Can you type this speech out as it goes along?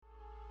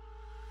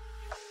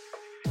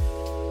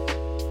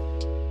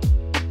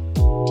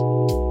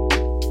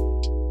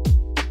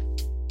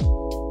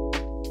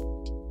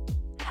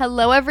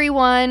Hello,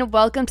 everyone.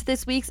 Welcome to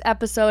this week's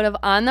episode of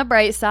On the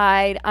Bright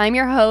Side. I'm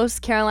your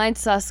host, Caroline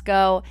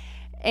Susko.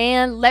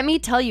 And let me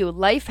tell you,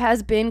 life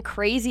has been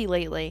crazy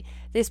lately.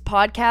 This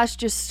podcast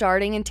just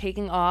starting and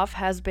taking off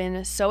has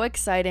been so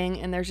exciting,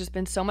 and there's just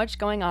been so much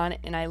going on,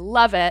 and I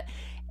love it.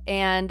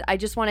 And I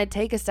just want to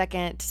take a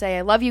second to say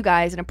I love you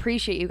guys and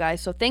appreciate you guys.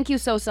 So thank you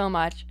so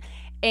much.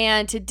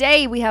 And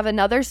today we have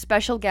another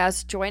special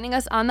guest joining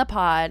us on the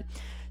pod.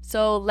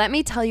 So let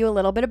me tell you a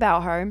little bit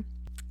about her.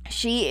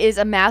 She is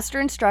a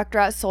master instructor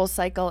at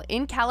SoulCycle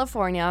in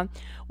California,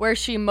 where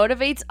she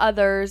motivates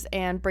others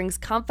and brings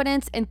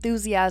confidence,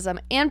 enthusiasm,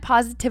 and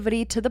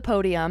positivity to the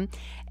podium.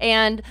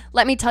 And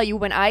let me tell you,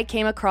 when I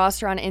came across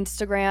her on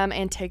Instagram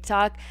and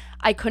TikTok,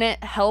 I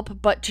couldn't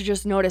help but to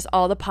just notice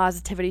all the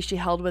positivity she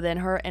held within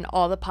her and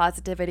all the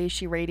positivity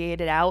she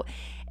radiated out.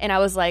 And I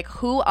was like,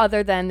 who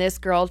other than this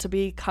girl to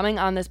be coming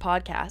on this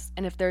podcast?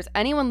 And if there's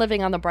anyone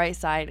living on the bright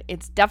side,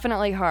 it's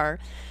definitely her.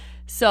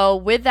 So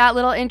with that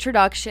little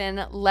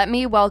introduction, let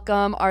me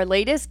welcome our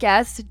latest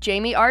guest,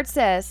 Jamie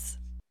Artsis.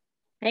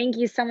 Thank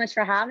you so much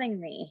for having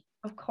me.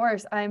 Of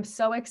course, I'm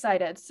so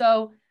excited.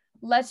 So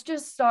let's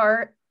just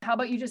start. How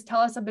about you just tell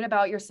us a bit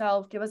about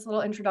yourself? Give us a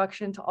little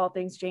introduction to all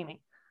things Jamie.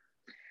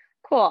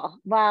 Cool.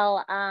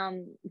 Well,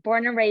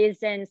 born and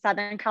raised in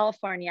Southern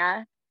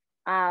California,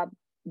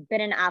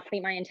 been an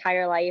athlete my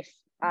entire life,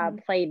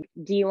 played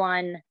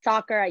D1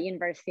 soccer at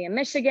University of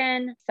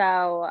Michigan.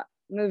 So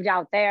moved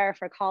out there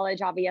for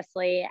college,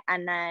 obviously,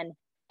 and then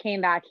came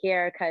back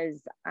here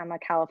because I'm a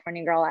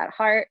California girl at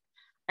heart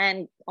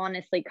and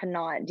honestly could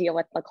not deal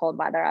with the cold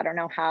weather. I don't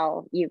know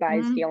how you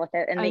guys deal with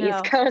it in the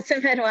East Coast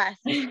and Midwest.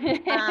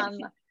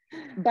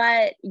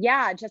 But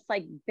yeah, just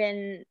like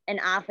been an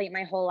athlete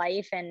my whole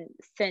life. And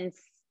since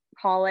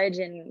college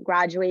and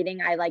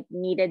graduating, I like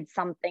needed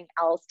something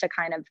else to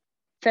kind of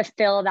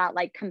fulfill that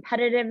like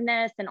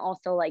competitiveness and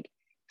also like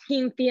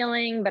team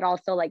feeling, but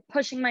also like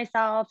pushing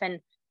myself. And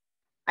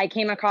I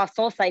came across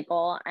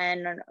SoulCycle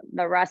and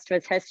the rest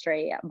was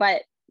history.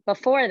 But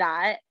before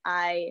that,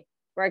 I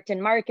worked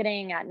in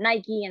marketing at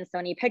Nike and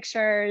Sony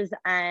Pictures.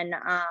 And,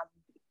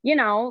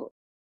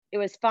 it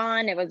was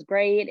fun. It was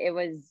great. It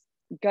was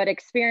good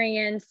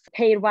experience,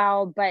 paid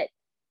well, but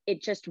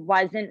it just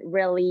wasn't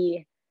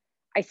really,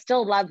 I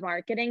still love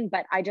marketing,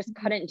 but I just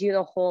couldn't do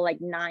the whole like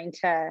 9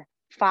 to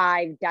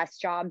 5 desk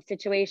job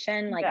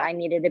situation. Like I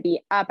needed to be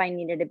up, I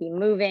needed to be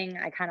moving.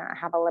 I kind of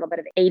have a little bit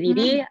of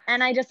ADD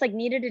and I just like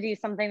needed to do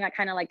something that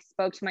kind of like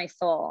spoke to my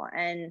soul.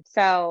 And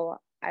so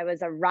I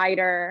was a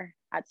writer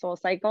at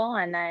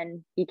SoulCycle and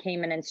then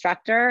became an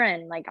instructor.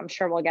 And like, I'm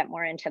sure we'll get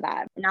more into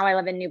that. Now I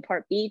live in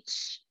Newport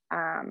Beach.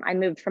 I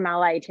moved from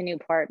LA to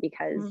Newport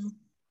because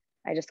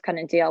I just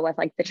couldn't deal with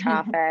like the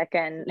traffic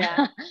and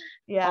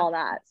all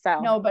that.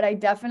 So no, but I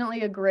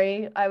definitely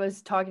agree. I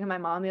was talking to my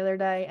mom the other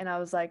day and I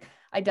was like,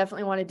 I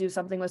definitely want to do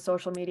something with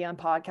social media and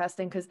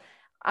podcasting because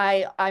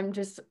I'm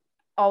just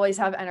always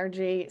have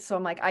energy. So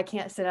I'm like, I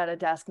can't sit at a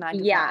desk 9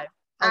 to 5.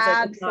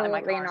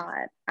 Absolutely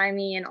not. I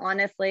mean,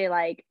 honestly,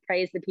 like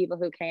praise the people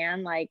who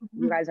can. Like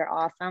you guys are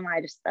awesome.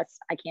 I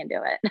can't do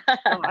it.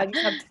 I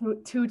just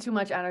have too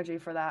much energy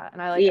for that.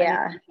 And I need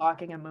to be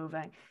talking and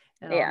moving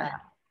and all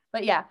that.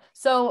 But yeah,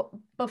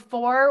 so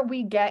before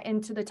we get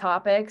into the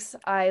topics,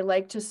 I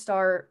like to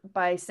start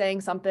by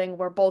saying something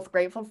we're both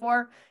grateful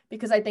for,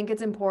 because I think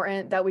it's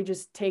important that we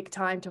just take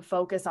time to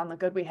focus on the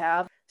good we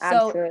have.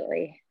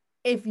 Absolutely.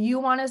 So if you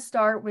want to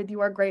start with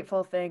your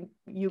grateful thing,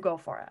 you go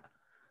for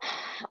it.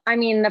 I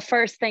mean, the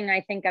first thing I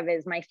think of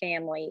is my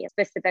family,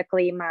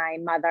 specifically my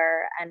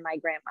mother and my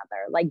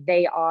grandmother. Like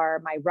they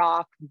are my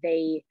rock.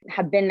 They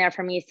have been there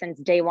for me since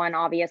day one,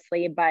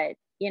 obviously, but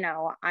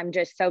I'm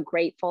just so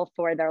grateful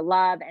for their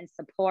love and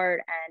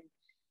support.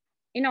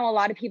 And, a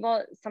lot of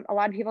people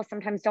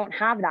sometimes don't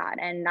have that.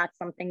 And that's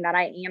something that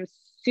I am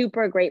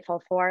super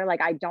grateful for.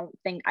 Like, I don't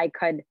think I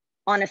could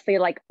honestly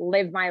like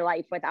live my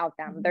life without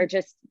them.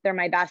 They're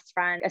my best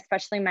friend,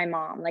 especially my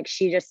mom. Like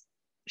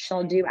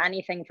she'll do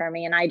anything for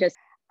me. And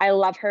I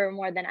love her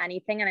more than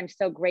anything. And I'm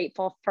so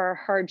grateful for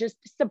her just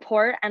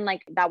support and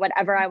like that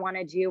whatever I want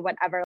to do,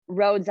 whatever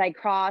roads I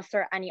cross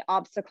or any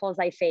obstacles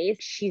I face,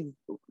 she's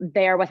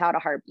there without a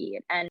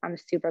heartbeat. And I'm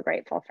super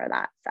grateful for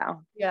that.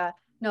 So yeah,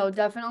 no,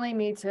 definitely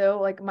me too.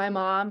 Like my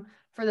mom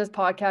for this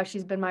podcast,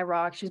 she's been my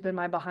rock. She's been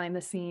my behind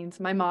the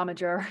scenes, my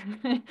momager.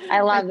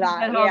 I love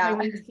that. She's been helping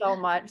me so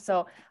much.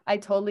 So I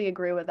totally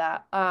agree with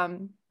that.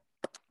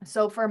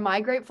 So for my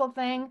grateful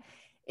thing,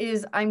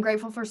 I'm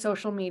grateful for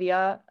social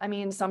media. I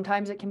mean,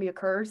 sometimes it can be a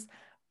curse,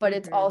 but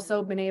it's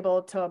also been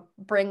able to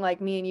bring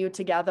like me and you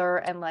together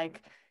and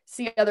like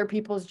see other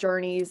people's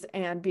journeys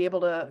and be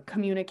able to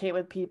communicate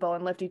with people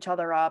and lift each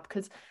other up.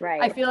 Because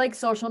I feel like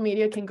social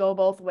media can go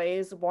both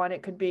ways. One,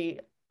 it could be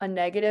a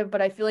negative,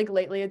 but I feel like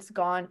lately it's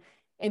gone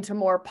into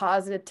more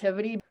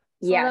positivity.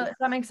 Does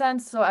that make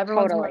sense? So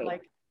everyone's more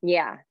like,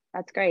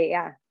 that's great.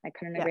 Yeah, I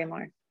couldn't agree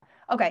more.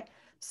 Okay.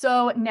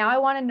 So now I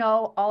want to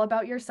know all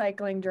about your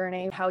cycling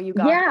journey, how you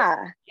got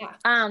there.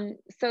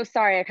 So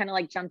sorry, I kind of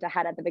like jumped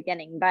ahead at the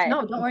beginning, but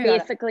no, don't worry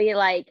basically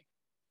like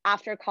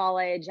after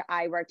college,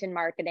 I worked in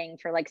marketing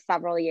for like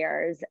several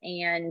years.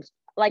 And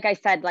like I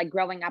said, like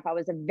growing up, I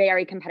was a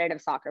very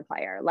competitive soccer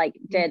player, like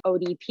did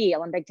ODP,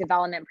 Olympic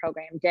Development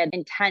Program, did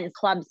intense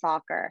club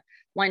soccer,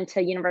 went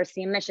to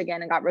University of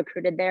Michigan and got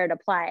recruited there to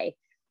play.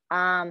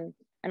 And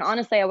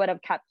honestly, I would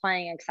have kept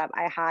playing, except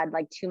I had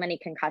like too many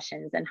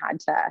concussions and had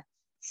to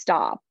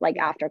stop like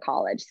after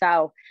college.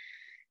 So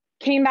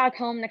came back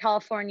home to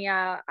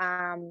California,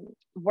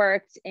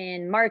 worked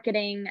in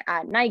marketing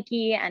at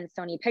Nike and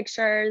Sony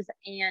Pictures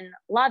and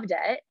loved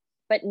it,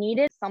 but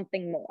needed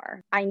something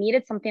more. I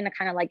needed something to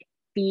kind of like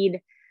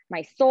feed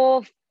my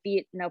soul,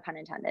 feed, no pun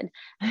intended,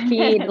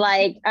 feed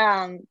like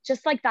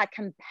just like that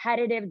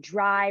competitive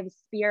drive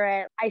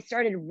spirit. I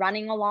started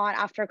running a lot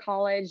after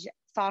college,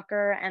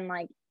 soccer, and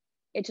like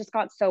it just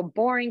got so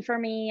boring for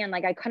me. And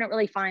like I couldn't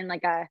really find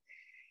like a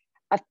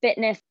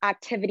fitness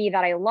activity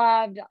that I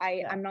loved.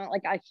 I'm not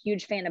like a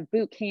huge fan of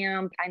boot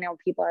camp. I know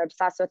people are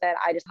obsessed with it.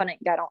 I just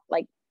couldn't get on,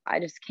 like, I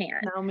just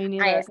can't. No, me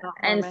neither.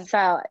 And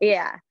so,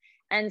 yeah.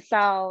 And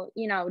so,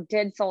 you know,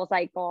 did Soul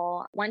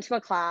Cycle, went to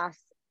a class,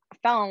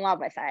 fell in love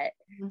with it,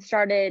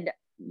 started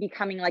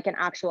becoming like an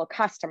actual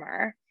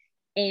customer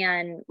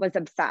and was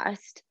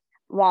obsessed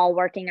while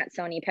working at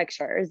Sony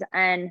Pictures.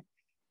 And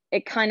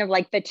it kind of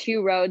like the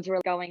two roads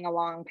were going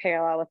along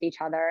parallel with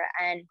each other.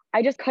 And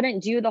I just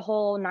couldn't do the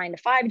whole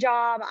 9-to-5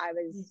 job. I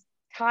was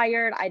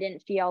tired. I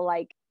didn't feel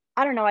like,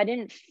 I don't know, I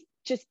didn't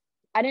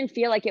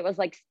feel like it was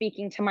like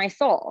speaking to my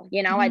soul.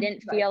 You know, I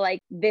didn't feel like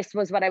this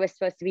was what I was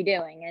supposed to be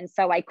doing. And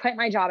so I quit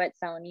my job at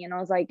Sony and I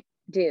was like,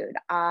 dude,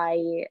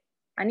 I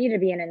need to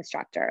be an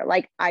instructor.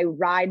 Like I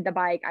ride the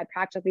bike. I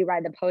practically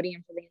ride the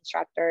podium for the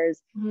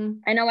instructors.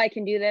 I know I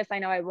can do this. I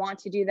know I want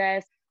to do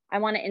this. I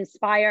want to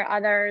inspire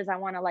others. I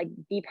want to like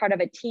be part of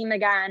a team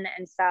again.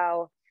 And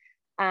so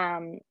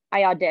I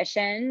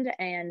auditioned,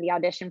 and the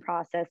audition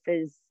process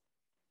is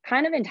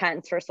kind of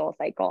intense for Soul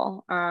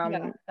Cycle.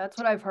 Yeah, that's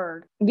what I've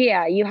heard.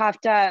 Yeah, you have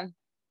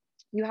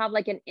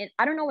like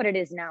I don't know what it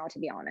is now, to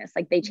be honest.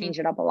 Like they change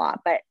it up a lot,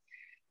 but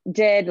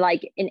did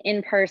like an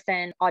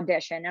in-person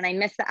audition, and I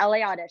missed the LA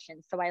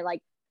audition. So I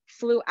like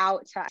flew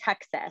out to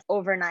Texas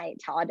overnight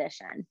to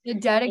audition. The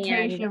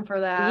dedication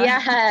for that.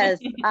 Yes.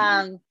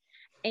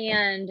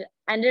 And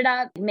ended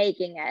up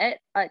making it.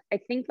 I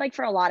think like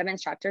for a lot of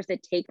instructors,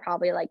 it takes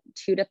probably like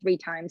 2 to 3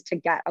 times to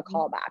get a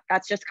call back.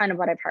 That's just kind of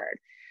what I've heard.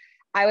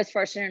 I was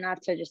fortunate enough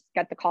to just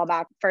get the call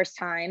back first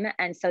time.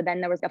 And so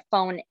then there was a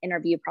phone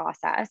interview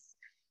process.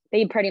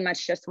 They pretty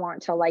much just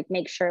want to like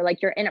make sure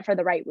like you're in it for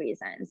the right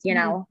reasons, you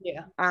know?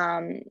 Yeah.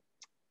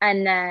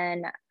 And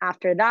then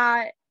after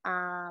that,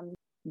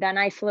 then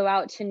I flew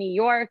out to New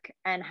York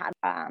and had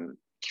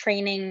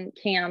training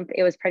camp.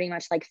 It was pretty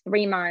much like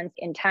 3 months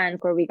intense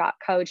where we got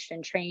coached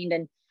and trained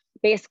and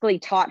basically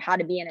taught how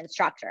to be an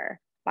instructor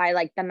by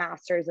like the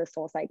masters of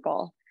Soul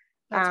Cycle.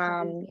 That's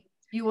crazy.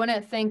 You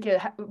wouldn't think it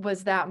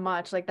was that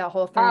much, like that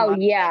whole 3 months. Oh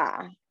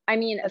yeah. I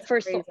mean, that's for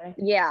crazy.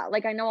 Yeah,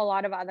 like I know a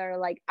lot of other,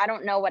 like, I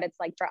don't know what it's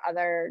like for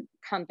other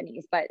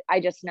companies, but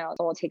I just know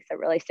Soul takes it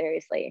really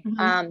seriously.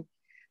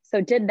 So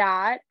did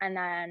that and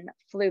then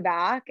flew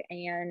back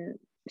and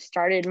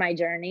started my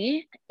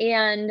journey.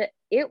 And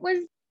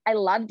I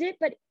loved it,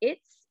 but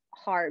it's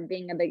hard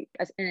being an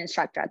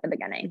instructor at the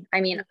beginning. I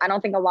mean, I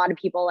don't think a lot of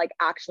people like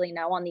actually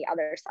know on the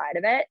other side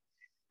of it.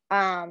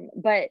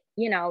 But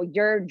you know,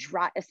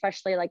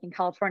 especially like in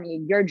California,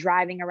 you're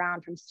driving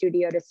around from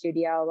studio to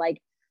studio. Like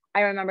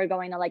I remember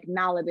going to like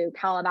Malibu,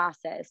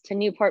 Calabasas, to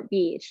Newport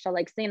Beach, to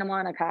like Santa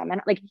Monica,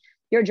 and like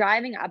you're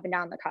driving up and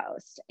down the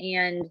coast,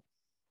 and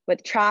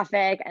with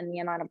traffic and the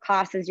amount of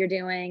classes you're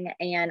doing,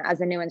 and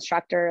as a new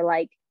instructor,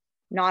 like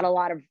not a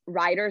lot of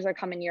riders are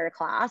coming to your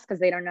class because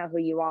they don't know who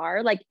you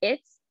are. Like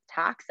it's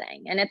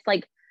taxing, and it's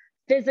like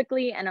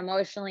physically and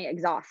emotionally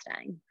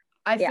exhausting.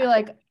 I feel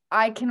like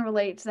I can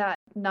relate to that,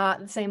 not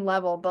the same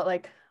level, but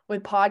like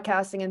with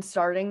podcasting and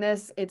starting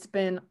this, it's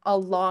been a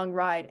long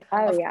ride.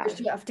 Of course,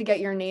 you have to get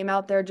your name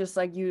out there just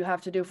like you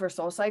have to do for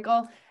Soul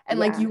Cycle. And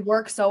like you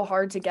work so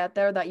hard to get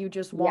there that you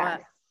just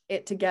want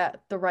it to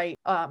get the right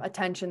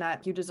attention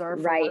that you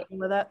deserve for working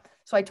with it.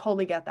 So I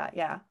totally get that.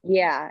 Yeah.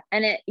 Yeah.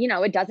 And it, you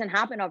know, it doesn't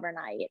happen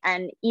overnight.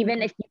 And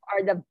even if you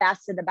are the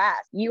best of the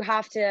best, you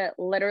have to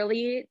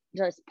literally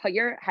just put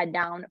your head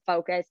down,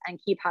 focus, and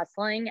keep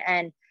hustling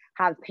and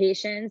have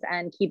patience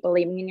and keep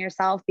believing in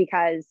yourself.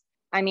 Because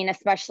I mean,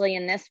 especially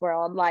in this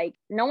world, like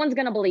no one's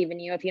going to believe in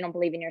you if you don't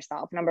believe in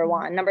yourself. Number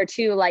one. Number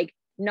two, like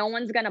no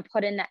one's going to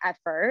put in the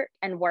effort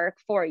and work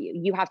for you.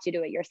 You have to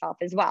do it yourself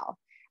as well.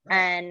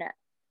 Right.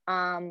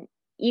 And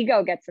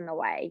ego gets in the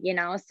way, you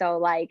know? So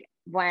like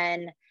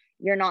when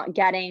you're not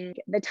getting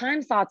the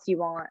time slots you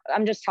want,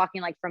 I'm just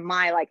talking like from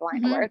my like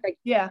line of work, like,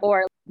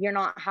 or you're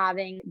not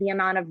having the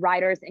amount of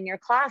riders in your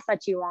class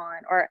that you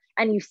want,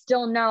 and you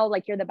still know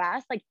like you're the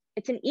best, like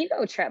it's an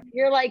ego trip.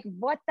 You're like,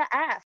 what the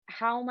F?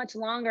 How much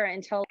longer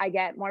until I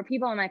get more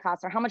people in my class?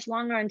 Or how much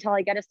longer until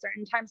I get a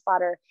certain time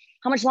slot? Or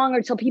how much longer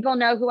until people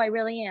know who I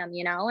really am,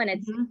 you know? And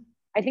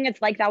I think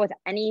it's like that with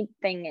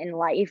anything in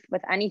life,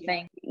 with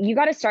anything. You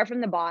got to start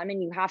from the bottom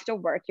and you have to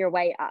work your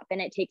way up.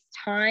 And it takes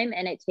time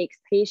and it takes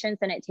patience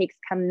and it takes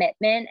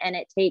commitment and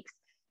it takes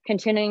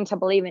continuing to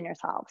believe in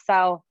yourself.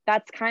 So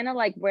that's kind of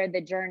like where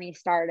the journey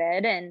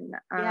started. And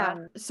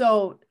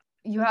So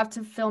you have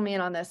to fill me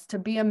in on this. To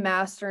be a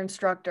master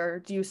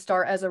instructor, do you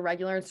start as a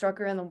regular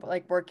instructor and then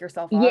like work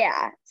yourself up?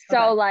 Yeah. So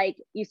Okay. like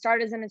you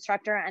start as an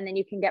instructor and then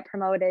you can get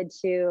promoted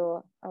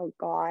to, oh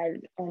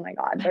my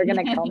God, they're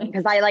going to kill me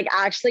because I like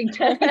actually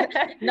don't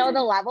know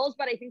the levels,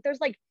 but I think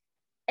there's like,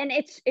 and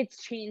it's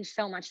changed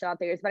so much throughout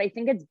the years, but I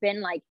think it's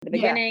been like the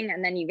beginning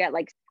and then you get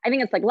like, I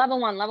think it's like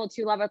level 1, level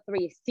 2, level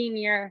 3,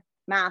 senior,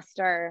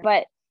 master,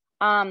 but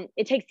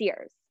it takes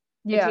years.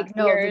 Yeah. It takes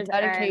No, years the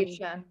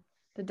dedication.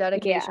 The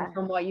dedication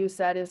from what you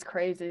said is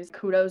crazy.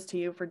 Kudos to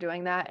you for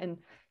doing that and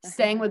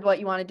staying with what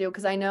you want to do.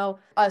 Because I know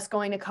us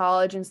going to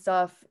college and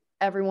stuff,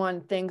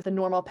 everyone thinks the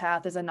normal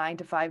path is a 9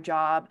 to 5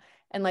 job.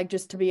 And like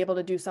just to be able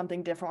to do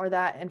something different with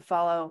that and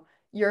follow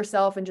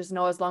yourself and just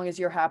know as long as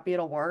you're happy,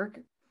 it'll work.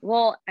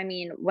 Well, I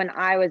mean, when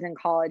I was in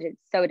college, it's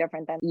so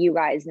different than you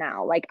guys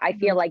now. Like, I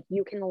feel like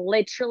you can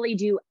literally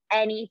do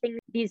anything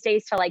these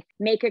days to like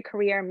make a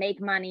career, make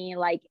money.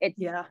 Like,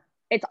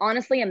 it's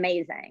honestly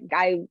amazing.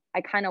 I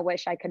kind of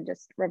wish I could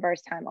just reverse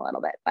time a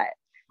little bit, but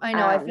I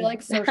know. I feel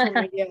like social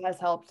media has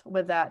helped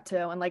with that too.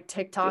 And like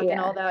TikTok and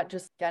all that,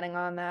 just getting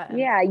on that.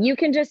 You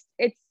can just,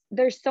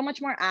 there's so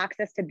much more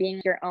access to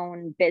being your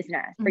own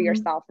business for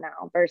yourself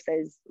now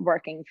versus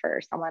working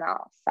for someone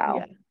else.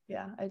 So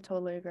yeah, I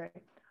totally agree.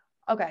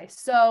 Okay.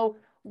 So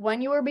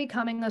when you were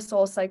becoming a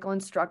SoulCycle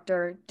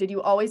instructor, did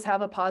you always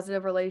have a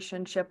positive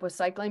relationship with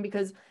cycling?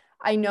 Because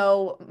I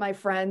know my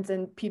friends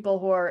and people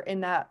who are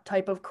in that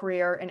type of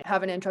career and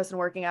have an interest in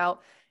working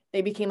out,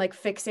 they became like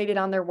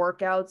fixated on their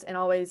workouts and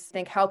always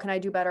think, how can I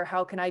do better?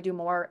 How can I do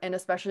more? And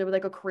especially with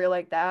like a career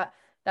like that,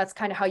 that's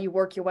kind of how you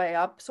work your way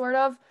up, sort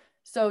of.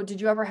 So did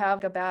you ever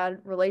have a bad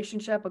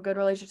relationship, a good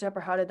relationship,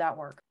 or how did that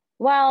work?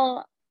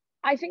 Well,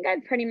 I think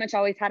I've pretty much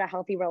always had a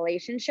healthy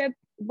relationship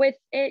with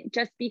it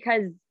just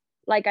because,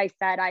 like I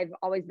said, I've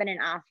always been an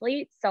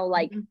athlete. So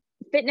like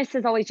fitness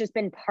has always just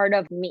been part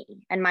of me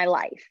and my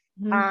life.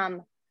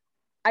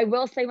 I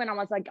will say when I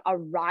was like a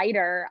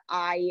rider,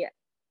 I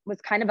was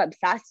kind of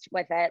obsessed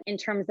with it in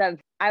terms of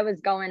I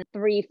was going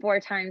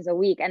 3-4 times a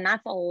week and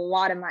that's a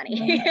lot of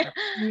money.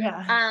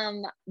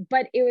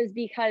 But it was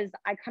because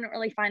I couldn't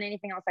really find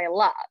anything else I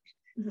loved.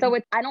 So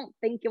I don't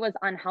think it was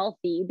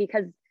unhealthy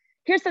because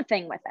here's the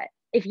thing with it.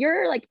 If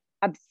you're like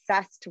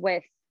obsessed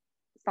with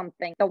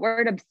something, the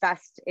word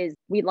obsessed is,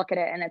 we look at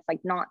it and it's like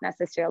not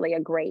necessarily a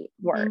great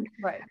word.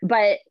 Right.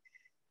 But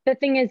the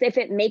thing is, if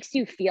it makes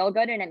you feel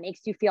good and it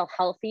makes you feel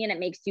healthy and it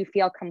makes you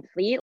feel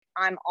complete,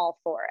 I'm all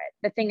for it.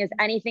 The thing is,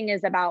 anything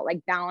is about like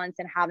balance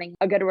and having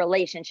a good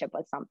relationship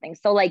with something.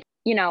 So like,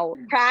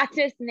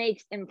 practice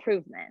makes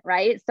improvement,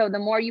 right? So the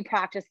more you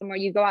practice, the more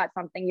you go at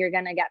something, you're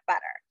going to get better.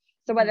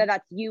 So whether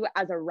that's you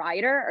as a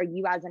rider or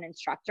you as an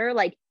instructor,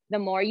 like the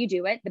more you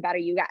do it, the better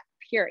you get,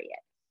 period.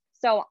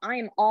 So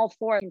I'm all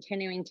for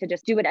continuing to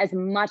just do it as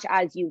much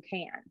as you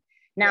can.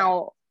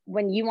 Now,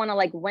 when you want to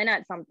like win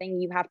at something,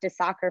 you have to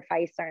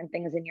sacrifice certain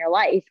things in your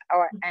life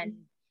and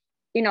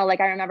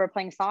like I remember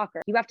playing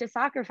soccer. You have to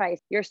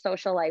sacrifice your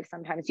social life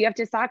sometimes. You have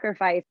to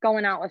sacrifice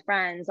going out with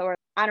friends or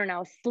I don't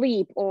know,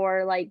 sleep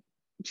or like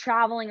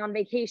traveling on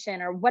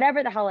vacation or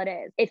whatever the hell it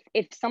is.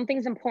 If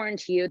something's important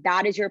to you,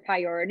 that is your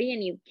priority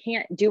and you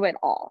can't do it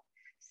all.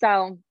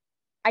 So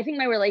I think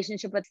my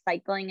relationship with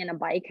cycling and a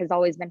bike has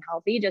always been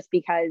healthy just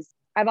because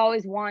I've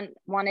always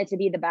wanted to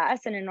be the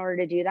best. And in order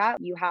to do that,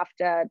 you have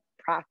to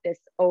practice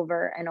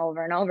over and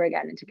over and over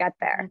again to get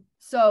there.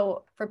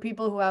 So for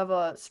people who have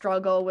a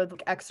struggle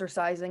with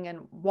exercising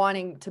and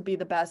wanting to be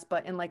the best,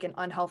 but in like an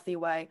unhealthy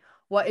way,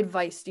 what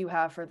advice do you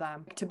have for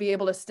them to be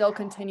able to still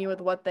continue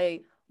with what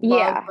they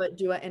love, but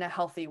do it in a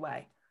healthy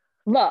way?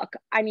 Look,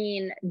 I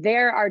mean,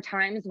 there are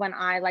times when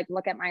I like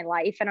look at my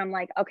life and I'm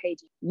like, okay,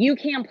 you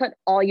can't put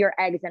all your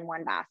eggs in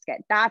one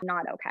basket. That's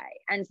not okay.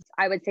 And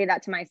I would say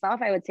that to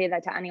myself. I would say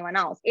that to anyone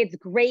else. It's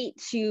great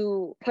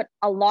to put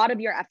a lot of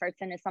your efforts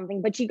into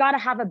something, but you got to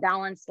have a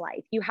balanced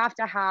life. You have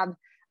to have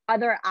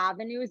other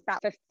avenues that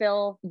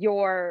fulfill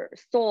your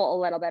soul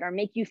a little bit or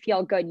make you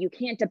feel good. You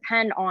can't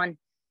depend on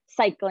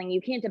cycling.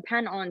 You can't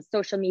depend on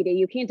social media.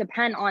 You can't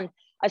depend on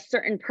a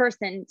certain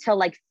person to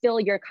like fill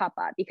your cup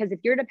up, because if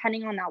you're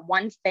depending on that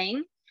one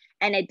thing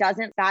and it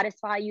doesn't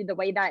satisfy you the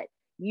way that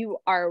you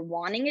are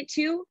wanting it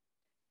to,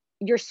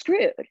 you're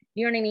screwed.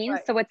 You know what I mean?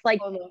 Right. So it's like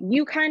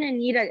you kind of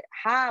need to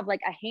have like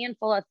a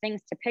handful of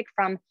things to pick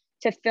from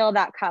to fill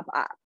that cup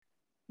up.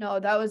 No,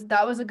 that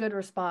was a good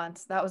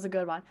response. That was a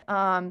good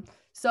one.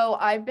 So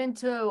I've been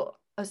to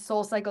a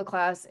SoulCycle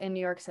class in New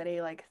York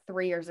City like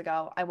 3 years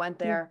ago. I went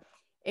there.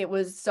 It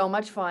was so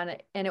much fun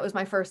and it was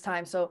my first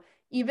time. So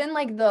even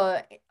like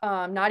the,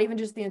 not even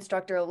just the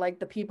instructor, like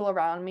the people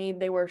around me,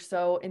 they were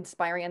so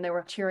inspiring and they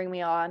were cheering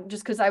me on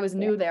just because I was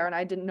new there and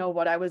I didn't know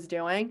what I was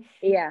doing.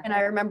 And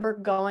I remember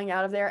going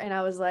out of there and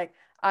I was like,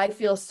 I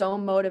feel so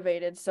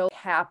motivated, so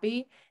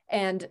happy.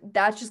 And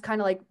that's just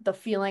kind of like the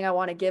feeling I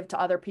want to give to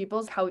other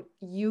people. How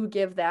you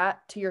give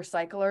that to your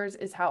cyclers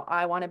is how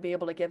I want to be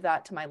able to give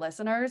that to my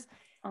listeners.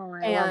 Oh,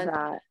 I love And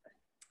that.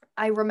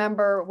 I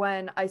remember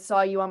when I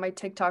saw you on my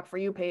TikTok For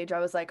You page, I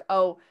was like,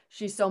 oh,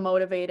 she's so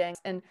motivating.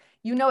 And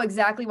you know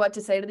exactly what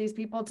to say to these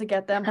people to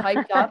get them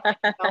hyped up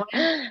and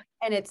going.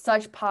 And it's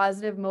such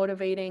positive,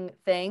 motivating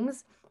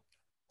things.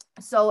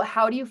 So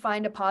how do you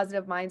find a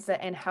positive mindset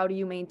and how do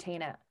you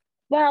maintain it?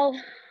 Well,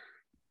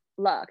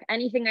 look,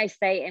 anything I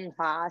say in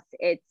class,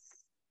 it's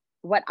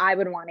what I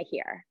would want to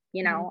hear.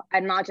 You know,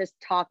 I'm not just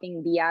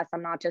talking BS.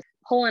 I'm not just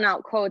pulling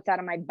out quotes out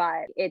of my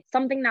butt. It's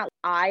something that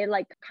I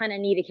like kind of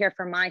need to hear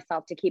for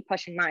myself to keep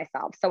pushing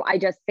myself. So I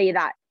just say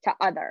that to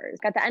others.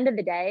 At the end of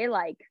the day,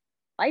 like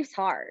life's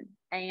hard.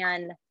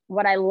 And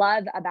what I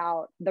love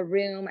about the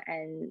room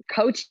and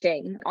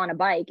coaching on a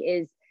bike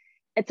is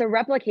it's a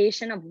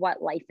replication of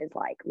what life is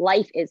like.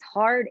 Life is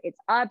hard. It's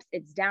ups,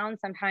 it's downs.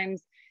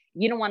 Sometimes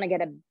you don't want to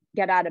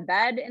get out of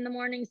bed in the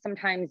morning.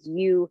 Sometimes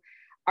you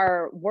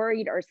are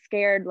worried or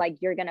scared like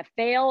you're going to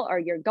fail or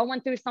you're going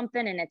through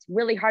something and it's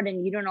really hard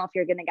and you don't know if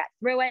you're going to get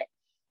through it.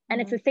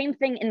 And it's the same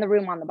thing in the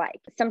room on the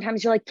bike.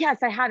 Sometimes you're like, yes,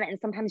 I have it. And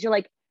sometimes you're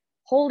like,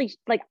 holy,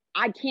 like,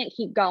 I can't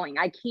keep going.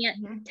 I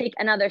can't take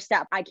another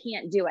step. I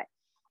can't do it.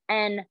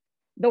 And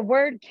the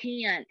word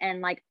can't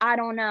and like, I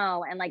don't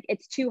know. And like,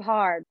 it's too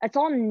hard. It's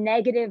all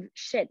negative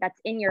shit that's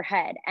in your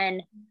head.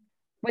 And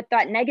with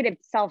that negative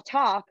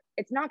self-talk,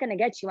 it's not going to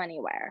get you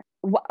anywhere.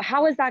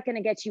 How is that going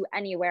to get you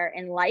anywhere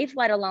in life,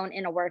 let alone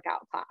in a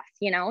workout class,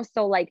 you know?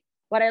 So like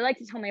what I like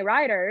to tell my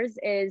riders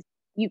is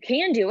you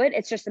can do it.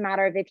 It's just a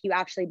matter of if you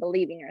actually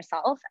believe in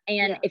yourself.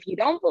 And if you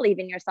don't believe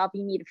in yourself,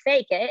 you need to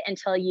fake it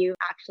until you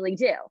actually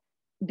do.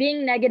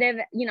 Being negative,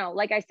 you know,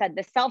 like I said,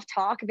 the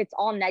self-talk, if it's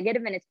all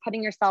negative and it's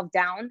putting yourself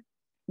down,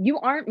 you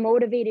aren't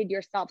motivated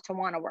yourself to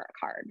want to work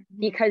hard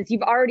because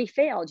you've already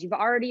failed. You've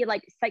already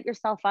like set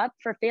yourself up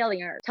for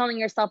failure, telling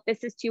yourself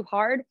this is too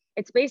hard.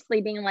 It's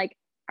basically being like,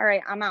 all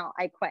right, I'm out,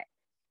 I quit.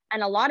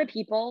 And a lot of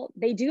people,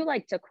 they do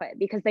like to quit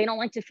because they don't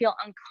like to feel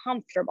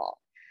uncomfortable.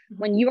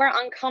 When you are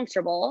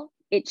uncomfortable,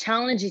 it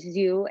challenges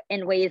you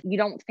in ways you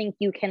don't think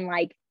you can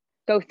like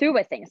go through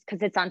with things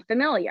because it's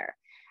unfamiliar.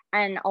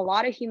 And a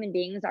lot of human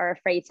beings are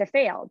afraid to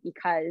fail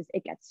because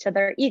it gets to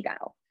their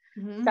ego.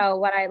 So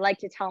what I like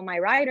to tell my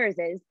riders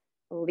is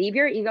leave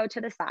your ego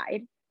to the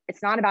side.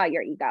 It's not about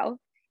your ego.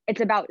 It's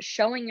about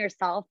showing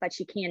yourself that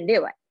you can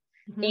do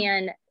it.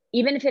 And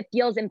even if it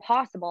feels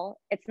impossible,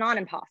 it's not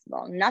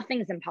impossible.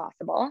 Nothing's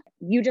impossible.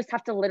 You just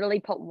have to literally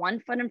put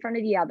one foot in front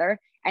of the other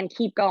and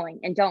keep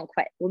going and don't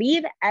quit.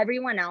 Leave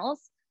everyone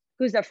else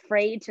who's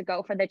afraid to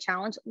go for the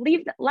challenge.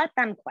 Let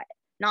them quit,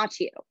 not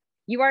you.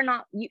 You are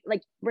not, you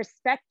like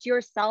respect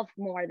yourself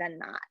more than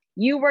that.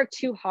 You work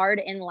too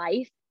hard in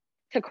life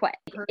to quit.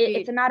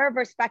 It's a matter of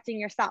respecting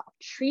yourself.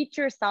 Treat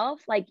yourself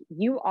like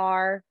you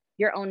are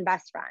your own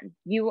best friend.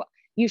 You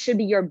should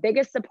be your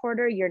biggest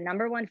supporter, your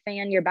number one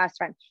fan, your best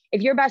friend.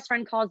 If your best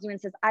friend calls you and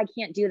says, I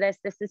can't do this,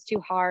 this is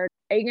too hard,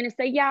 are you going to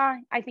say, yeah,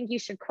 I think you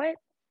should quit?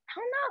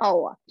 Hell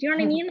no. Do you know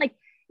what I mean? Like,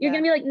 you're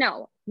going to be like,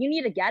 no, you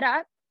need to get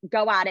up,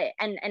 go at it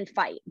and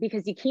fight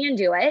because you can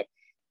do it.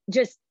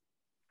 Just,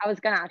 I was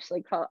going to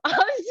actually quote, I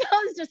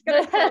was just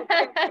going to quote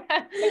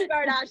Kim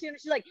Kardashian.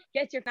 She's like,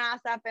 get your ass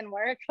up and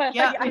work.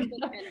 Yeah.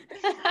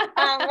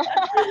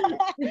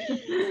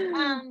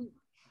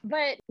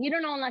 But you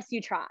don't know unless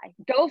you try.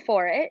 Go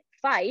for it,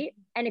 fight.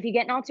 And if you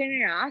get knocked in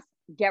your ass,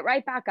 get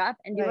right back up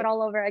and do it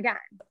all over again.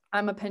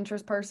 I'm a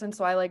Pinterest person,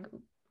 so I like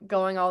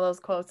going all those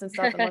quotes and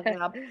stuff and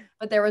looking up.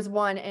 But there was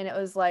one and it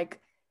was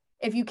like,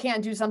 if you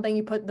can't do something,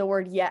 you put the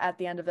word yet at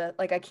the end of it.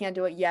 Like, I can't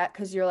do it yet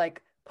because you're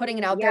like putting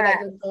it out there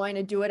that you're going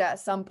to do it at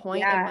some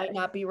point. It might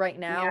not be right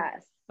now,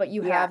 but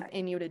you have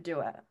in you to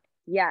do it.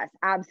 Yes,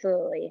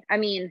 absolutely. I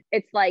mean,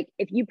 it's like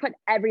if you put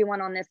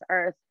everyone on this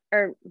earth,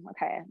 or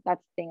okay,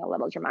 that's being a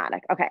little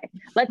dramatic. Okay,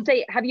 let's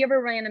say, have you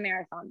ever ran a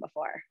marathon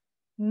before?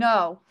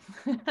 No.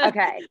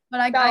 Okay.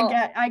 But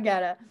I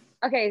get it.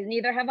 Okay,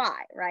 neither have I,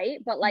 right?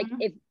 But like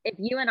if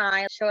you and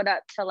I showed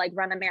up to like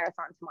run a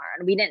marathon tomorrow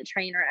and we didn't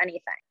train or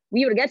anything,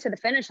 we would get to the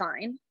finish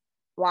line.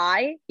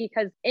 Why?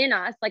 Because in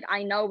us, like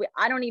I know,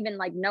 I don't even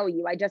like know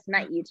you. I just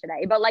met you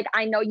today, but like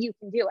I know you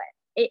can do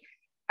it.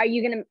 Are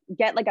you gonna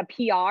get like a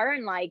PR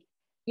and like,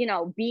 you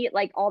know, beat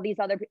like all these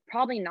other people?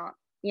 Probably not.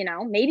 You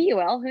know, maybe you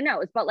will, who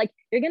knows? But like,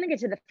 you're going to get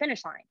to the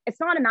finish line. It's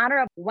not a matter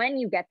of when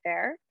you get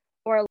there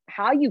or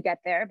how you get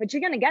there, but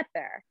you're going to get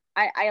there.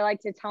 I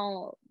like to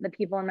tell the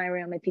people in my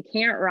room, if you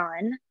can't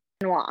run,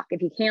 walk.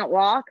 If you can't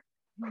walk,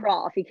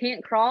 crawl. If you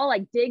can't crawl,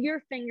 like dig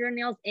your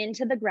fingernails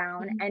into the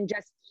ground and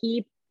just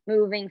keep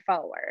moving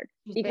forward.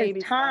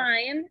 Because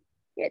time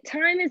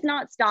is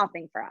not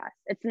stopping for us.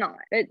 It's not.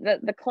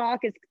 The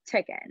clock is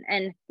ticking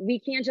and we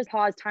can't just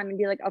pause time and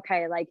be like,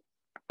 okay, like,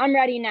 I'm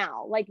ready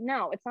now. Like,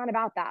 no, it's not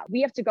about that.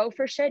 We have to go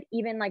for shit,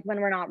 even like when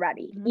we're not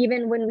ready,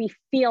 even when we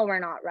feel we're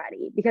not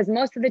ready, because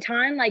most of the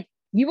time, like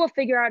you will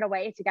figure out a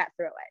way to get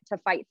through it, to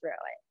fight through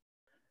it.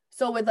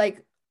 So with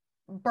like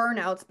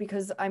burnouts,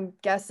 because I'm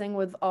guessing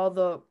with all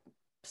the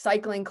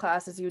cycling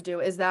classes you do,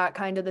 is that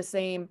kind of the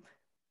same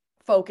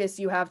focus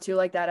you have too,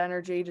 like that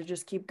energy to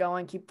just keep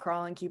going, keep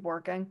crawling, keep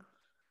working?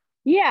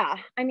 Yeah.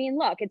 I mean,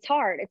 look, it's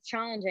hard. It's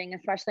challenging,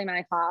 especially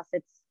my class.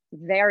 It's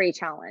very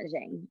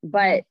challenging,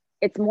 but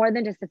it's more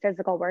than just a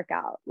physical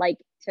workout. Like,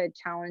 to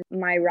challenge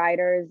my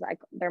riders, like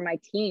they're my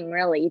team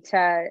really,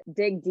 to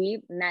dig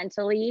deep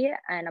mentally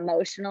and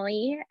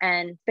emotionally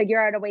and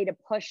figure out a way to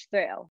push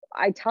through.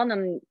 I tell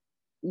them,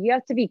 you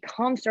have to be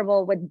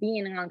comfortable with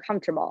being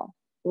uncomfortable.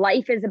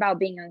 Life is about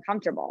being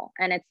uncomfortable.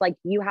 And it's like,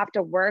 you have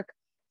to work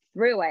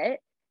through it.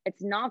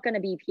 It's not going to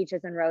be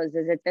peaches and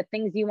roses. It's the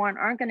things you want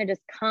aren't going to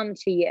just come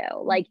to you.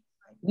 Like,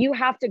 you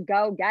have to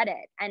go get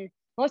it. And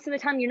most of the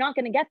time you're not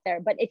going to get there,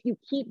 but if you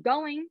keep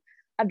going,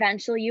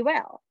 eventually you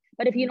will.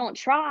 But if you don't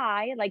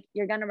try, like,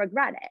 you're going to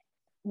regret it.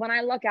 When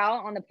I look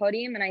out on the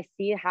podium and I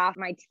see half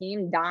my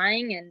team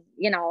dying and,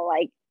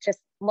 like just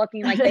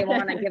looking like they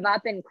want to give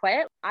up and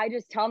quit, I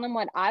just tell them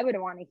what I would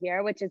want to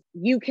hear, which is,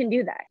 you can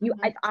do that.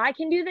 If I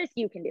can do this,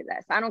 you can do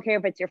this. I don't care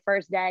if it's your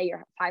first day,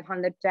 your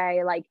 500th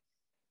day, like,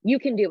 you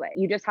can do it.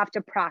 You just have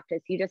to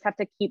practice. You just have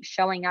to keep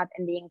showing up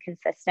and being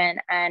consistent,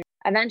 and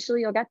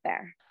eventually you'll get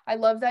there. I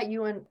love that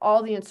you and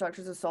all the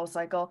instructors of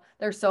SoulCycle,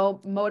 they're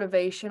so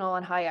motivational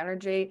and high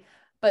energy.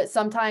 But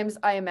sometimes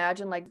I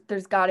imagine like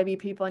there's got to be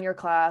people in your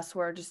class who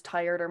are just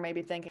tired or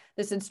maybe thinking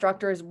this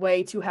instructor is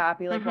way too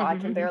happy. Like, well, I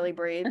can barely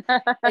breathe.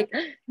 Like,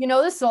 the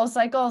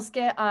SoulCycle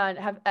skit on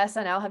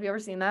SNL. Have you ever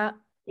seen that?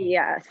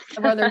 Yes.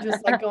 Where they're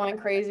just like going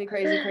crazy,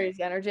 crazy,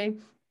 crazy energy.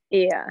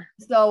 Yeah.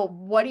 So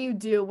what do you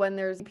do when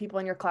there's people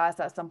in your class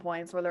at some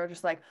points where they're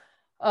just like,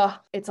 oh,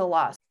 it's a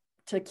loss,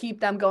 to keep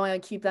them going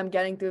and keep them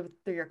getting through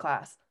your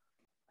class?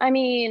 I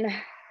mean,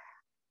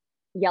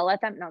 yell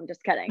at them. No, I'm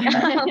just kidding.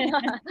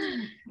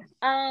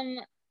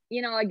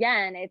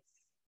 Again,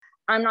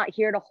 I'm not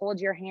here to hold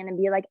your hand and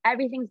be like,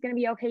 everything's going to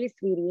be okay,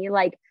 sweetie.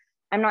 Like,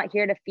 I'm not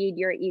here to feed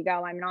your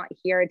ego. I'm not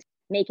here to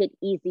make it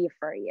easy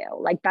for you.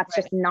 Like, that's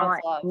just not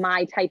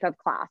my type of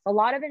class. A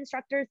lot of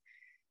instructors,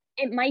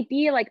 it might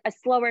be like a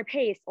slower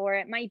pace, or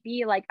it might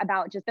be like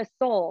about just the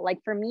soul. Like,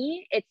 for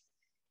me,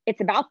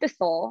 it's about the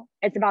soul,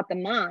 it's about the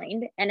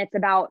mind, and it's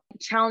about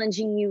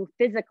challenging you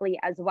physically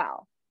as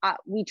well.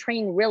 We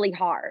train really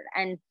hard,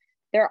 and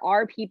there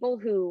are people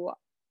who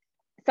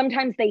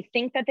sometimes they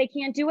think that they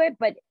can't do it,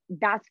 but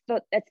that's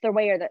the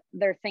way that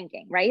they're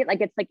thinking, right? Like,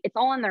 it's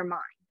all in their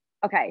mind.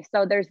 Okay,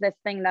 so there's this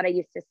thing that I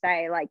used to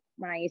say, like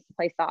when I used to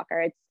play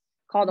soccer, it's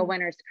called a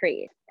winner's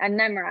creed. I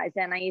memorized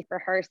it and I used to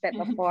rehearse it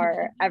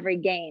before every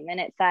game. And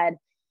it said,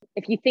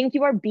 if you think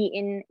you are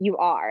beaten, you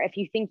are. If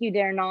you think you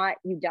dare not,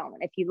 you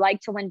don't. If you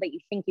like to win, but you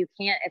think you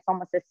can't, it's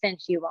almost a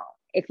cinch you won't.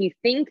 If you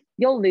think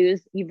you'll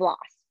lose, you've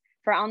lost.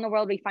 For out in the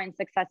world, we find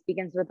success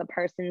begins with a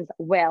person's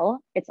will.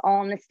 It's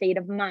all in the state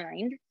of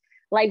mind.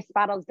 Life's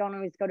battles don't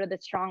always go to the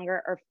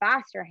stronger or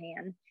faster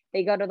hand.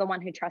 They go to the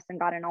one who trusts in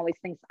God and always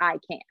thinks, I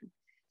can.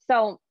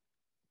 So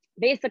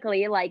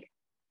basically, like,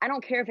 I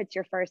don't care if it's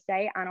your first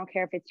day. I don't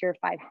care if it's your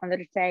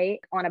 500th day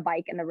on a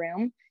bike in the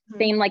room.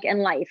 Same like in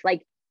life.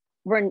 Like,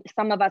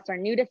 some of us are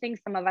new to things.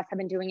 Some of us have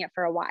been doing it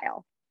for a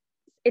while.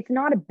 It's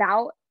not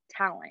about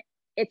talent.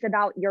 It's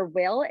about your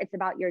will. It's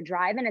about your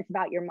drive, and it's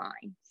about your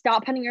mind.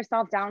 Stop putting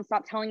yourself down.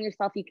 Stop telling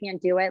yourself you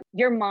can't do it.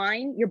 Your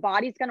mind, your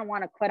body's going to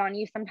want to quit on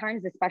you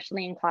sometimes,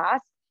 especially in class.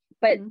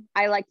 But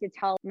I like to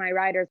tell my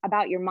riders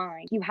about your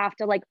mind. You have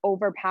to like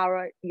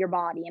overpower your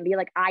body and be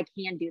like, I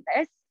can do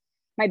this.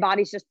 My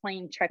body's just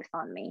playing tricks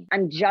on me.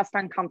 I'm just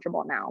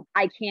uncomfortable now.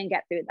 I can't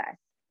get through this.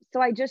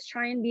 So I just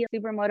try and be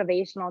super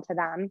motivational to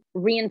them,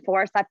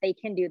 reinforce that they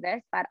can do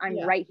this, that I'm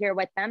right here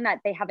with them, that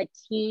they have a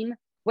team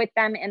with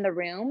them in the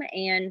room,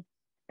 and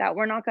that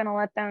we're not going to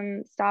let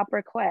them stop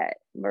or quit.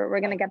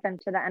 We're going to get them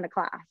to the end of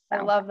class. So.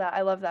 I love that.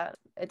 I love that.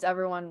 It's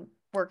everyone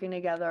working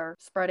together,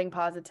 spreading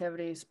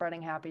positivity,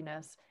 spreading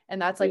happiness. And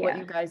that's like what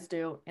you guys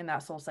do in that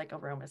SoulCycle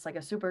room. It's like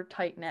a super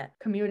tight knit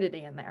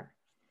community in there.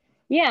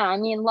 Yeah. I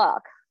mean,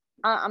 look,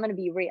 I'm going to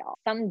be real.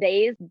 Some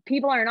days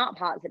people are not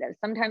positive.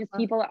 Sometimes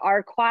people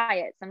are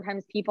quiet.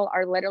 Sometimes people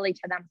are literally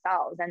to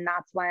themselves. And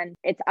that's when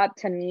it's up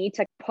to me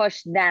to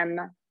push them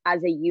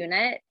as a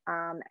unit,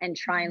 and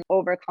try and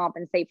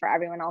overcompensate for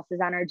everyone else's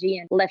energy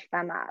and lift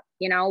them up.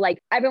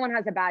 Like, everyone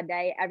has a bad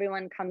day.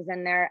 Everyone comes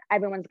in there.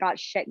 Everyone's got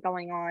shit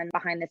going on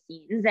behind the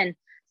scenes. And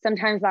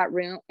sometimes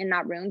in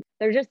that room,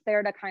 they're just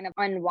there to kind of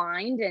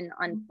unwind and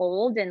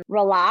unfold and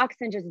relax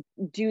and just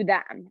do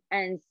them.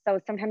 And so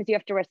sometimes you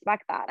have to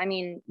respect that. I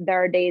mean,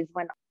 there are days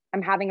when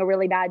I'm having a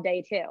really bad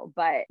day too,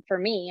 but for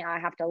me, I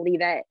have to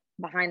leave it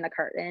behind the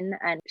curtain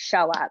and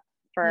show up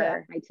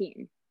for my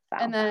team. So.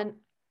 And then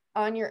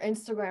on your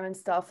Instagram and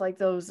stuff, like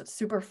those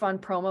super fun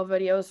promo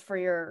videos for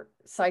your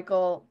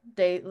cycle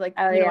day, like,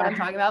 you know what I'm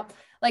talking about?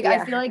 Like,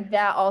 I feel like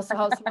that also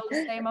helps people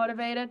to stay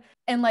motivated.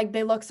 And like,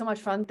 they look so much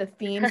fun. The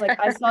themes, like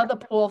I saw the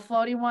pool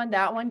floaty one,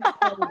 that one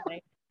killed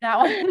me. That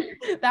one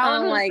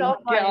was so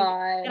funny.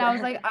 God. And I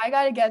was like, I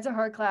got to get to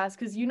her class,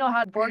 because you know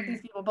how to work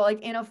these people, but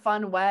like in a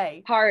fun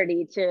way.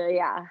 Party too.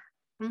 Yeah.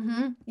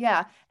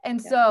 Yeah.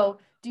 And so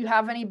Do you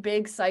have any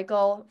big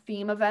cycle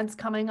theme events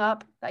coming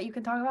up that you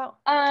can talk about?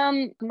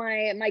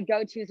 My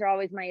go-tos are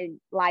always my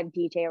live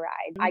DJ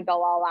ride. I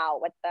go all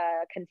out with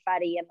the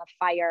confetti and the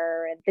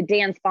fire and the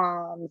dance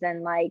bombs,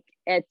 and like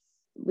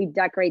we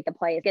decorate the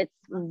place. It's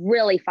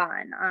really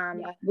fun.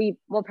 We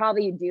will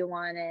probably do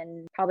one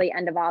in probably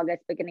end of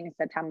August, beginning of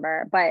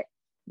September, but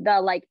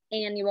the like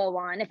annual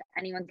one, if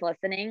anyone's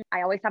listening,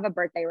 I always have a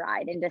birthday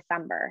ride in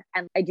December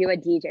and I do a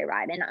DJ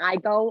ride, and I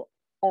go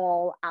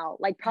all out,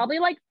 like probably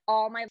like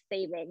all my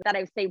savings that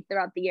I've saved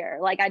throughout the year.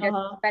 Like I just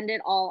spend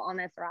it all on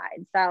this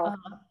ride. So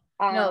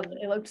no,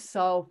 it looked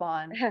so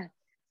fun.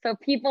 So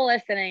people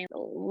listening,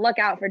 look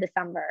out for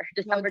December.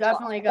 Well,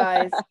 definitely,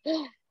 guys.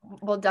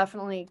 We'll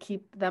definitely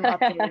keep them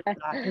updated with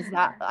that, because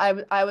that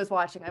I was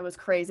watching. It was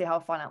crazy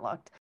how fun it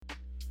looked.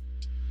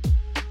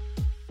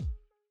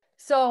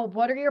 So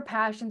what are your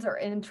passions or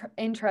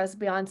interests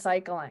beyond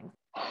cycling?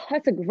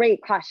 That's a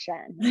great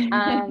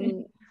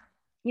question.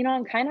 You know,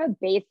 I'm kind of a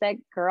basic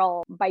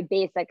girl. By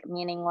basic,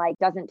 meaning like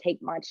doesn't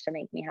take much to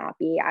make me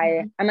happy.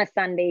 I'm a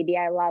sun baby.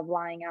 I love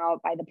lying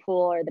out by the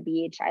pool or the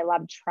beach. I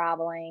love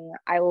traveling.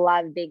 I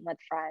love being with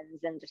friends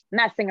and just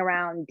messing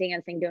around,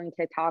 dancing, doing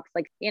TikToks.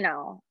 Like, you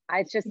know,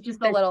 it's just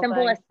the little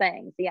simplest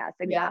things. Yes,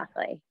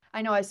 exactly. Yeah.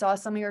 I know I saw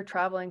some of your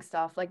traveling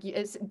stuff. Like,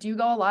 do you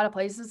go a lot of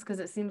places? Because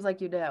it seems like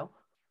you do.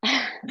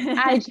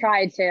 I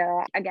try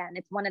to. Again,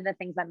 it's one of the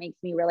things that makes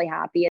me really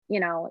happy. You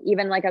know,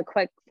 even like a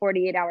quick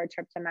 48-hour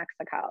trip to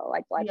Mexico,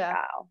 like let's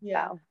go.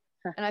 Yeah.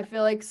 So. And I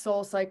feel like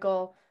Soul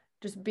Cycle,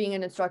 just being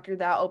an instructor,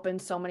 that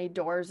opens so many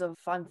doors of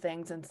fun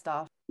things and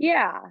stuff.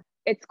 Yeah.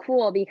 It's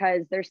cool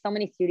because there's so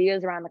many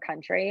studios around the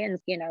country, and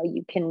you know,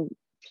 you can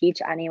teach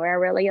anywhere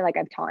really. Like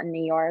I've taught in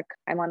New York.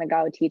 I want to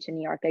go teach in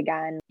New York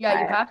again. Yeah,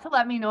 you have to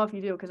let me know if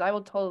you do, because I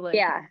will totally.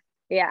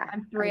 Yeah.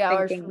 I'm 3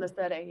 hours from the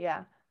city.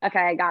 Yeah. Okay,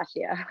 I got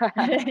you.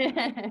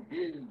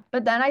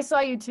 But then I saw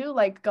you too,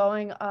 like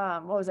going,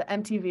 what was it,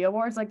 MTV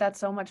Awards? Like that's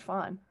so much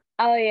fun.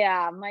 Oh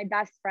yeah, my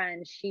best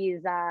friend,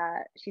 she's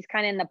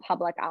kind of in the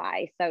public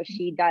eye, so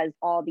she does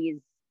all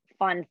these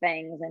fun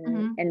things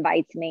and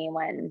invites me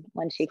when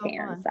she can.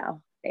 Fun.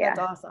 So yeah,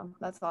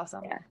 That's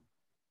awesome.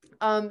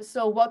 Yeah.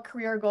 So what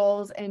career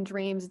goals and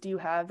dreams do you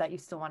have that you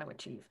still want to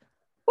achieve?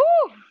 Woo!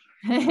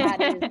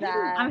 That is,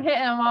 I'm hitting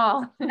them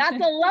all. That's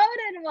a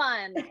loaded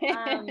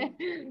one.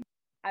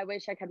 I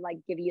wish I could like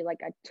give you like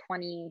a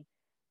 20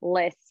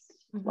 list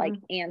like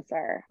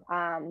answer.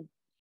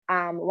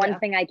 One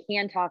thing I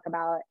can talk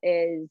about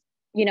is,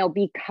 you know,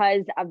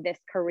 because of this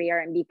career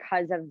and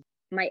because of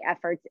my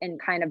efforts in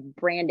kind of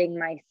branding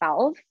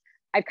myself,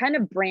 I've kind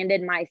of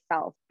branded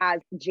myself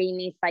as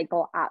Jamie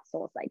Cycle at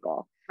Soul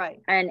Cycle.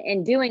 Right. And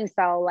in doing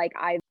so, like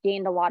I've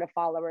gained a lot of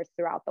followers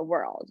throughout the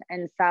world.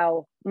 And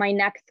so my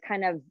next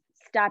kind of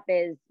step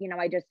is, you know,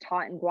 I just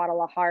taught in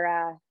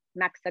Guadalajara,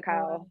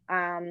 Mexico.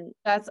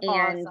 That's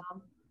awesome.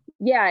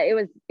 Yeah, it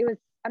was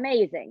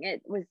amazing.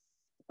 It was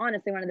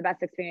honestly one of the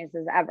best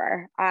experiences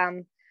ever.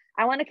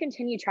 I want to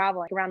continue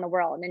traveling around the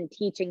world and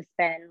teaching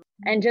spin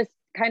and just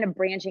kind of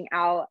branching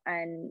out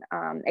and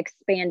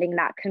expanding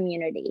that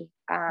community.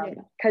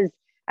 Because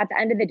at the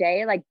end of the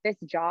day, like this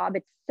job,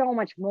 it's so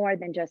much more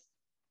than just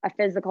a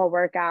physical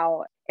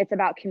workout. It's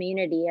about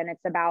community and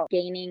it's about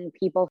gaining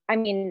people. I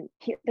mean,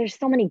 there's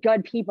so many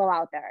good people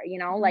out there, you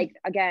know, like,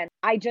 again,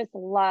 I just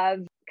love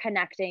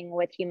connecting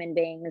with human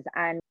beings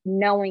and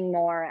knowing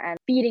more and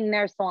feeding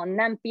their soul and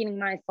them feeding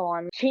my soul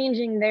and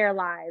changing their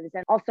lives.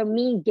 And also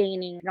me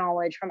gaining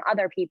knowledge from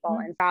other people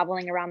and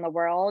traveling around the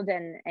world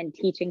and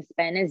teaching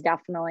spin is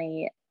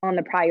definitely on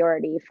the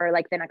priority for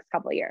like the next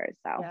couple of years.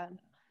 So yeah,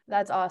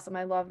 that's awesome.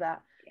 I love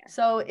that.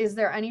 So is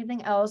there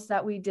anything else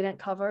that we didn't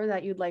cover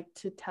that you'd like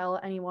to tell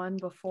anyone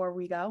before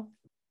we go?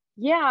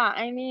 Yeah,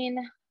 I mean,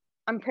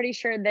 I'm pretty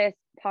sure this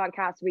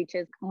podcast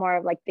reaches more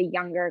of like the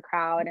younger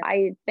crowd.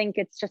 I think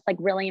it's just like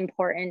really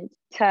important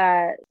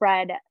to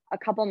spread a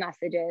couple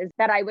messages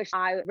that I wish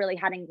I really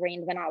had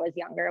ingrained when I was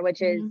younger,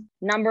 which is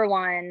number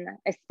one,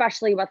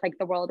 especially with like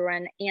the world we're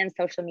in and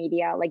social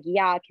media, like,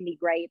 yeah, it can be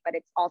great, but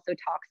it's also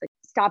toxic.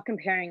 Stop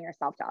comparing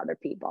yourself to other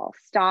people.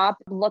 Stop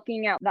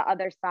looking at the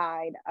other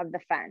side of the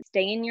fence.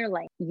 Stay in your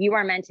lane. You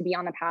are meant to be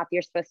on the path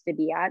you're supposed to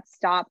be at.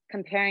 Stop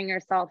comparing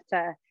yourself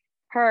to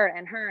her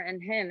and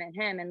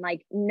him and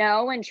like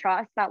know and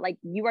trust that like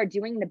you are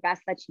doing the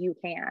best that you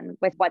can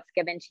with what's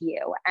given to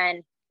you,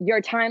 and your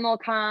time will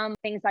come.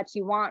 Things that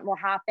you want will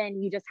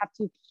happen. You just have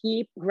to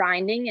keep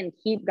grinding and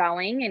keep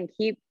going and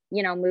keep,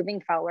 you know,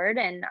 moving forward,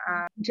 and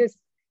just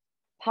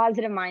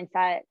positive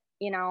mindset,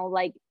 you know,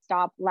 like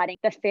stop letting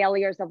the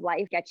failures of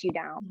life get you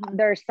down.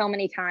 There are so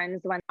many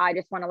times when I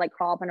just want to like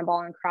crawl up in a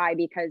ball and cry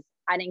because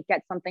I didn't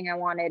get something I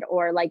wanted,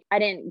 or like I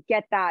didn't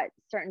get that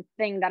certain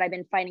thing that I've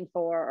been fighting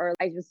for, or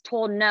I was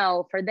told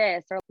no for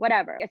this or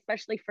whatever,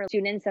 especially for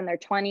students in their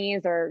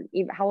 20s or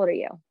even, how old are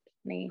you?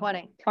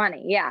 20.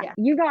 Yeah.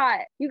 You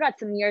got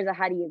some years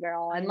ahead of you,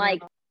 girl. And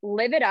like,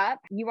 live it up.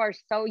 You are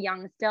so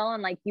young still,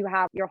 and like you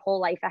have your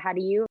whole life ahead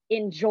of you.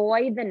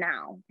 Enjoy the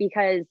now,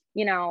 because,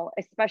 you know,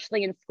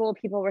 especially in school,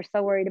 people were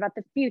so worried about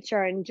the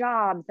future and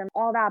jobs and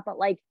all that. But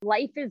like,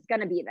 life is going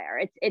to be there.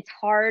 It's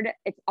hard.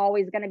 It's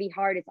always going to be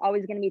hard. It's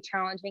always going to be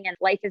challenging, and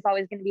life is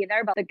always going to be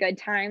there. But the good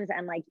times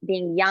and like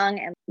being young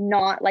and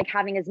not like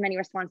having as many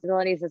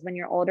responsibilities as when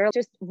you're older,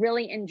 just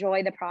really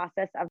enjoy the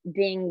process of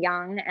being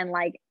young and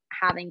like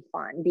having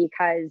fun,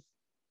 because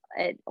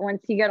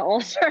once you get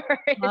older,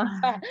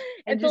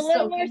 it's a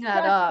little more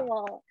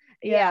stressful.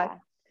 Yeah.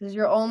 Because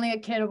you're only a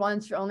kid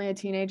once, you're only a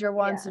teenager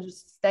once, so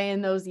just stay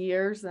in those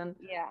years, and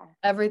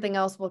everything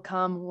else will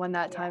come when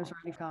that time's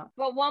ready to come.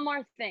 But one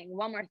more thing.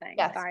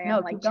 Yes. Sorry,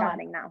 I'm like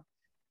chatting now.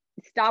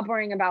 Stop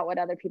worrying about what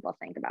other people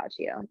think about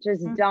you.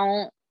 Just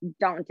don't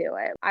do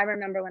it. I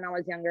remember when I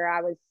was younger,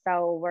 I was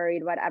so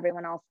worried what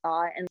everyone else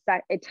thought. And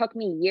it took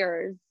me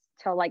years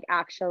to like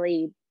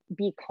actually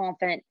be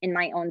confident in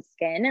my own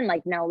skin and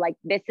like, no, like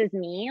this is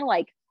me,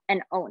 like,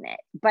 and own it.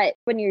 But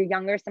when you're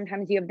younger,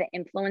 sometimes you have the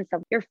influence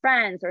of your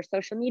friends or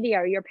social media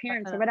or your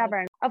parents or whatever.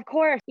 And of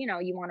course, you know,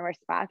 you want to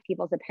respect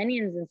people's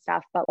opinions and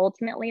stuff, but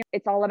ultimately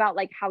it's all about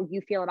like how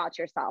you feel about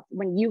yourself.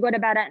 When you go to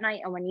bed at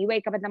night and when you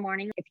wake up in the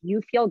morning, if you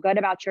feel good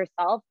about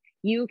yourself,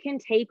 you can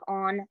take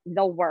on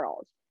the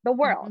world.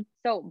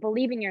 So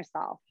believe in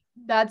yourself.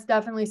 That's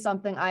definitely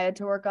something I had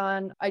to work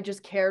on. I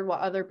just cared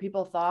what other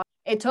people thought.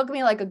 It took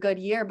me like a good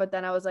year, but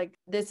then I was like,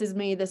 this is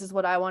me. This is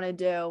what I want to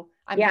do.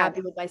 I'm happy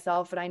with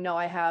myself. And I know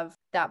I have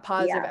that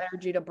positive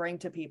energy to bring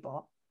to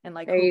people. And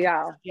like, there you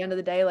go. At the end of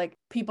the day, like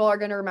people are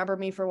going to remember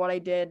me for what I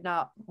did,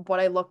 not what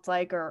I looked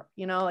like, or,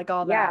 you know, like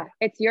all that. Yeah,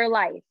 it's your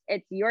life.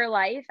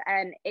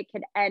 And it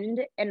could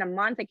end in a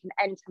month. It can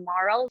end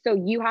tomorrow. So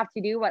you have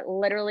to do what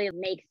literally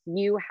makes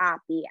you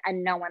happy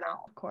and no one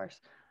else. Of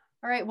course.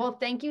 All right. Well,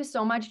 thank you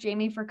so much,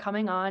 Jamie, for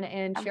coming on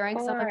and sharing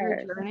some of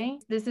your journey.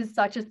 This is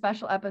such a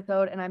special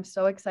episode, and I'm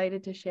so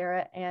excited to share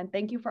it. And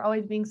thank you for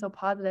always being so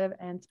positive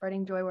and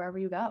spreading joy wherever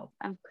you go.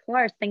 Of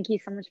course. Thank you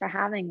so much for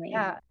having me.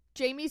 Yeah.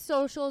 Jamie's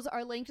socials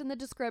are linked in the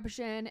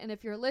description. And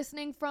if you're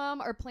listening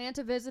from or plan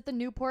to visit the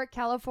Newport,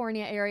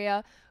 California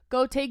area,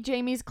 go take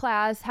Jamie's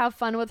class, have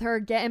fun with her,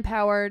 get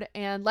empowered,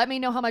 and let me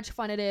know how much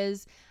fun it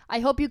is. I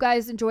hope you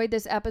guys enjoyed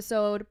this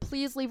episode.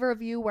 Please leave a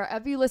review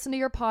wherever you listen to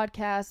your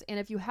podcast. And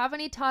if you have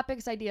any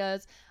topics,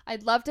 ideas,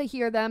 I'd love to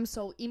hear them.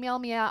 So email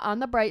me at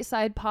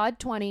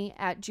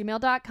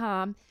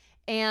onthebrightsidepod20@gmail.com.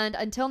 And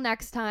until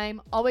next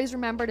time, always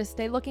remember to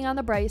stay looking on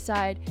the bright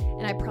side.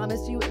 And I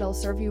promise you it'll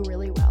serve you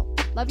really well.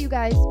 Love you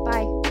guys.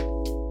 Bye.